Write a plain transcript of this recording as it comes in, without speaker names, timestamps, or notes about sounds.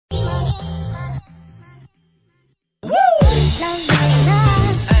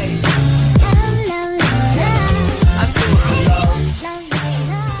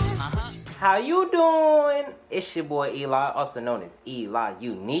It's your boy Eli, also known as Eli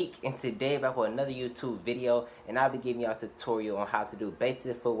Unique, and today I'm back with another YouTube video, and I'll be giving y'all a tutorial on how to do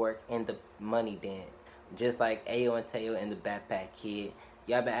basic footwork in the money dance, just like Ayo and Teo and the Backpack Kid.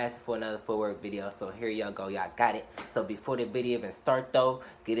 Y'all been asking for another footwork video, so here y'all go, y'all got it. So before the video even start though,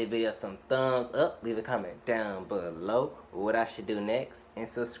 give the video some thumbs up, leave a comment down below what I should do next, and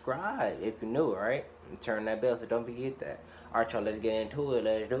subscribe if you're new, alright? And turn that bell so don't forget that. Alright y'all, let's get into it,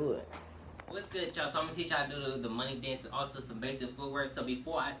 let's do it. What's good, y'all? So I'm gonna teach y'all how to do the money dance and also some basic footwork. So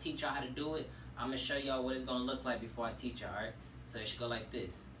before I teach y'all how to do it, I'm gonna show y'all what it's gonna look like before I teach y'all, alright? So it should go like this.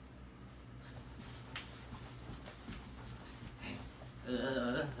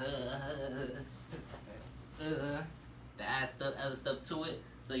 To add other stuff to it,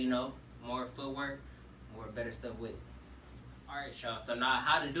 so you know, more footwork, more better stuff with it. Alright y'all, so now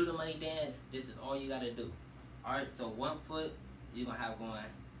how to do the money dance, this is all you gotta do. Alright, so one foot you're gonna have going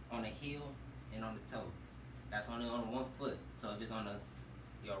on the heel and on the toe. That's only on one foot. So if it's on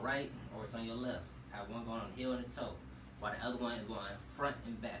your right or it's on your left, have one going on the heel and the toe, while the other one is going front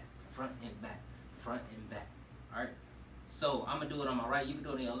and back, front and back, front and back. Alright? So I'm gonna do it on my right, you can do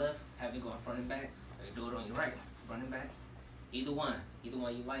it on your left, have it going front and back, or you do it on your right, front and back. Either one you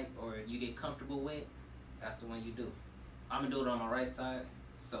like or you get comfortable with, that's the one you do. I'm gonna do it on my right side,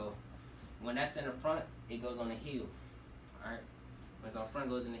 so when that's in the front, it goes on the heel. Alright? When it's on front, it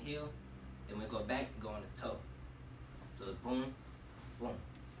goes in the heel, then when we go back, it go on the toe. So it's boom, boom,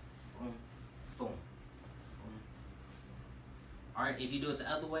 boom, boom, boom. Alright, if you do it the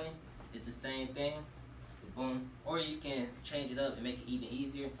other way, it's the same thing. Boom. Or you can change it up and make it even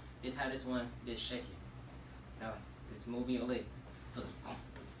easier. This how this one just shake it. Now it's moving your leg. So it's boom.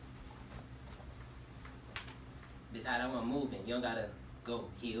 This how that one moving. You don't gotta go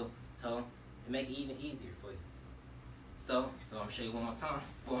heel, toe. And make it even easier for you. So I'm gonna show you one more time.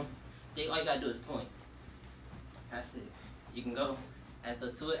 Boom. Then all you gotta do is point. That's it. You can go add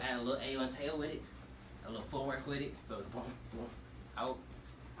stuff to it, add a little Ayo and Teo with it, a little footwork with it. So boom, boom, out,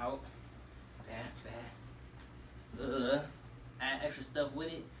 out, back, back. Add extra stuff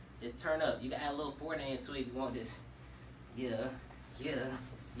with it. Just turn up. You can add a little Fortnite into it if you want this. Yeah.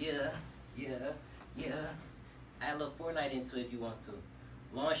 Add a little Fortnite into it if you want to.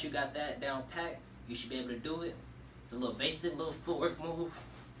 As long as you got that down pat, you should be able to do it. It's a little basic, little footwork move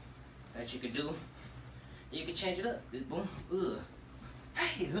that you can do. You can change it up. Just boom,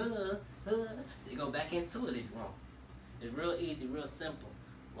 hey, you go back into it if you want. It's real easy, real simple.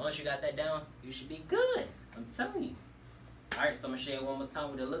 As long as you got that down, you should be good. I'm telling you. Alright, so I'm gonna show you one more time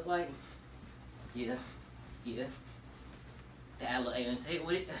what it look like. Yeah. To add a little A and tape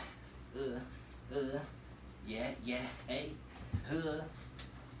with it. Yeah, hey.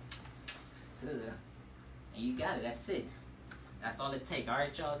 And you got it, that's it. That's all it take,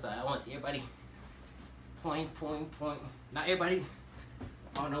 alright y'all? So I wanna see everybody point. Not everybody,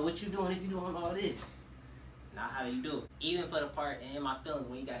 I don't know what you're doing if you're doing all this. Not how you do it. Even for the part in my feelings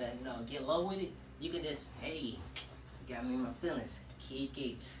when you gotta, get low with it, you can just, hey, you got me in my feelings.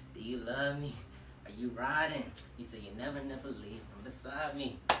 Kiki, do you love me? Are you riding? You say you never leave from beside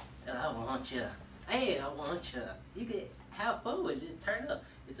me. And I want you. Hey, I want you. You can have fun with it. Just turn up.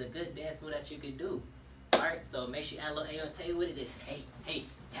 It's a good dance move that you can do. Alright, so make sure you add a little A on tape with it. Just, hey,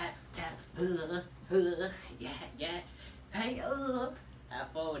 tap, yeah, hey, have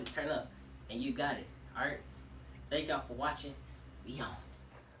fun with it. Turn up. And you got it. Alright? Thank y'all for watching. We on.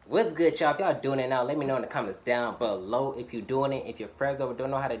 What's good, y'all? If y'all doing it now, let me know in the comments down below if you're doing it. If your friends over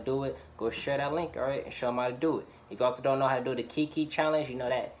don't know how to do it, go share that link, alright, and show them how to do it. If you also don't know how to do the Kiki challenge, you know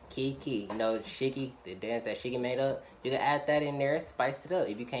that Kiki, shiggy, the dance that Shiggy made up, you can add that in there, spice it up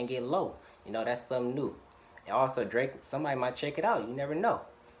if you can't get low. That's something new. And also, Drake, somebody might check it out. You never know.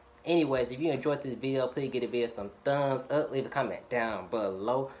 Anyways, if you enjoyed this video, please give the video some thumbs up. Leave a comment down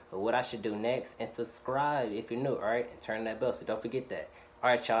below of what I should do next. And subscribe if you're new, alright? And turn that bell, so don't forget that.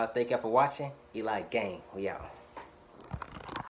 Alright, y'all. Thank y'all for watching. Eli Gang. We out.